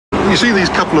You see these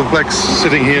couple of blacks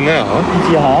sitting here now?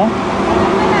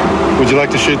 Yeah. Would you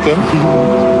like to shoot them?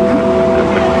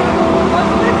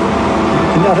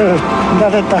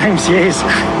 Another times, yes.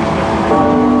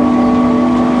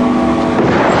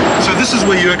 So this is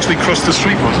where you actually crossed the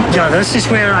street, was it? Yeah, this is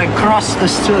where I crossed the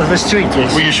street,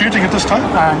 yes. Were you shooting at this time?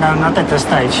 No, not at this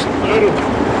stage.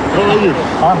 How are you?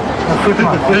 I'm a good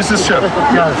man. Who's this chap?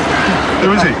 Yeah.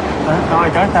 Who is he? No, I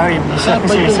don't know him.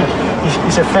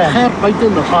 He's a fan.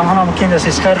 I'm Kinders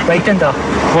is Buitendag.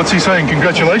 What's he saying?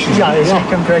 Congratulations. Yeah, he said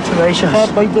congratulations.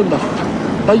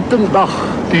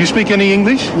 Do you speak any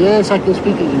English? Yes, I can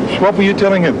speak English. What were you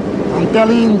telling him? I'm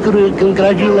telling him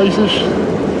congratulations.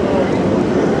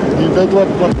 You did what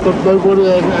nobody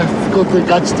has got the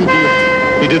guts to do.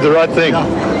 He did the right thing.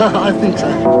 Yeah, I think so.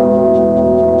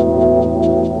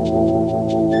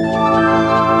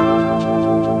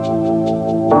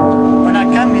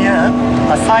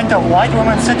 I find a white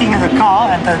woman sitting in the car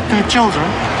and the two children.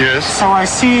 Yes. So I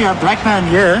see a black man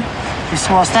here. He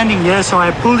was standing here, so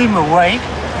I pulled him away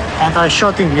and I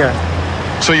shot him here.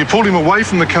 So you pulled him away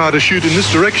from the car to shoot in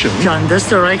this direction? Yeah, in this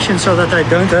direction so that I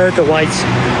don't hurt the whites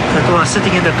that were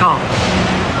sitting in the car.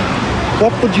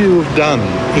 What would you have done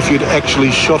if you'd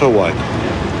actually shot a white?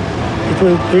 It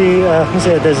would be a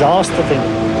disaster thing.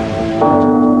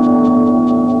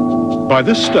 By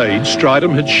this stage,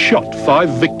 Strydom had shot 5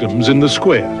 victims in the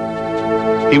square.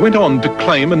 He went on to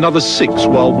claim another 6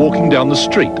 while walking down the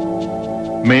street.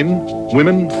 Men,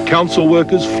 women, council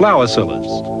workers, flower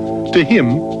sellers. To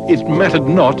him, it mattered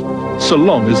not so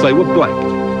long as they were black.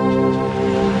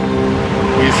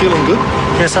 Were you feeling good?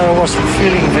 Yes, I was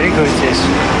feeling very good, yes.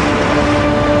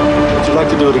 Would you like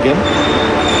to do it again?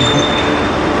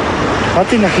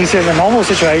 Not in a normal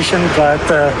situation, but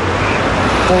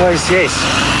always yes.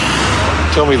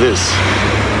 Tell me this,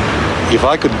 if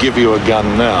I could give you a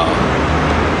gun now,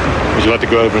 would you like to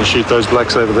go over and shoot those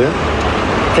blacks over there?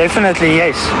 Definitely,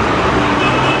 yes.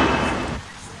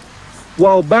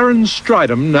 While Barend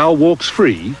Strydom now walks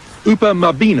free, Upa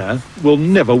Mabina will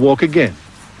never walk again.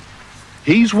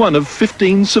 He's one of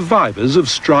 15 survivors of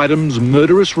Strydom's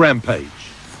murderous rampage.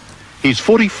 He's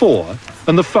 44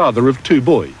 and the father of 2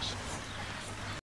 boys.